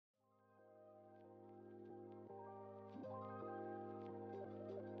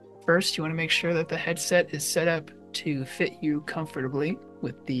First, you want to make sure that the headset is set up to fit you comfortably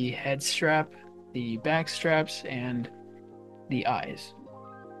with the head strap, the back straps, and the eyes.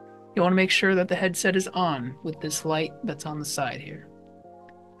 You want to make sure that the headset is on with this light that's on the side here.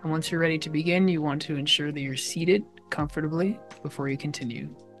 And once you're ready to begin, you want to ensure that you're seated comfortably before you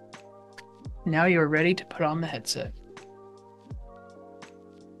continue. Now you are ready to put on the headset.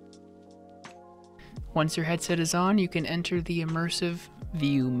 Once your headset is on, you can enter the immersive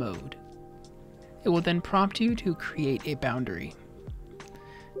view mode. It will then prompt you to create a boundary.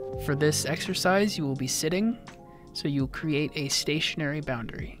 For this exercise, you will be sitting, so you'll create a stationary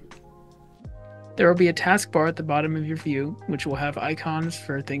boundary. There will be a taskbar at the bottom of your view, which will have icons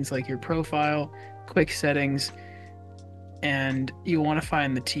for things like your profile, quick settings, and you'll want to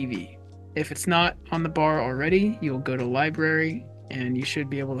find the TV. If it's not on the bar already, you'll go to library, and you should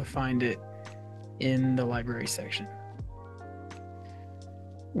be able to find it in the library section.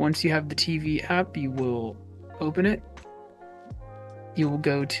 Once you have the TV app, you will open it. You will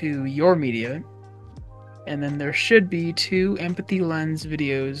go to your media, and then there should be 2 Empathy Lens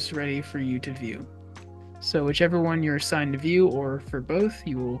videos ready for you to view. So whichever one you're assigned to view, or for both,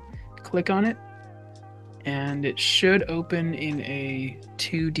 you will click on it, and it should open in a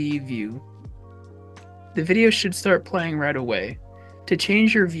 2D view. The video should start playing right away. To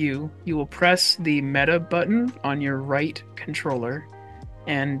change your view, you will press the Meta button on your right controller,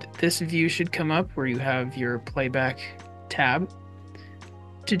 and this view should come up where you have your playback tab.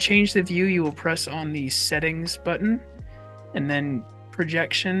 To change the view, you will press on the Settings button, and then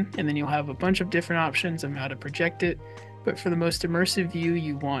Projection, and then you'll have a bunch of different options on how to project it, but for the most immersive view,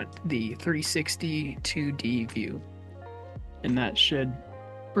 you want the 360 2D view. And that should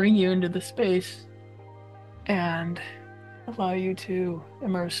bring you into the space and allow you to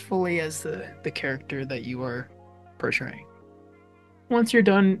immerse fully as the character that you are portraying. Once you're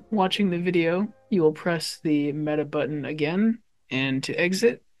done watching the video, you will press the Meta button again, and to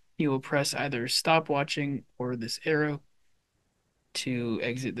exit, you will press either stop watching or this arrow to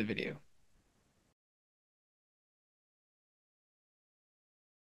exit the video.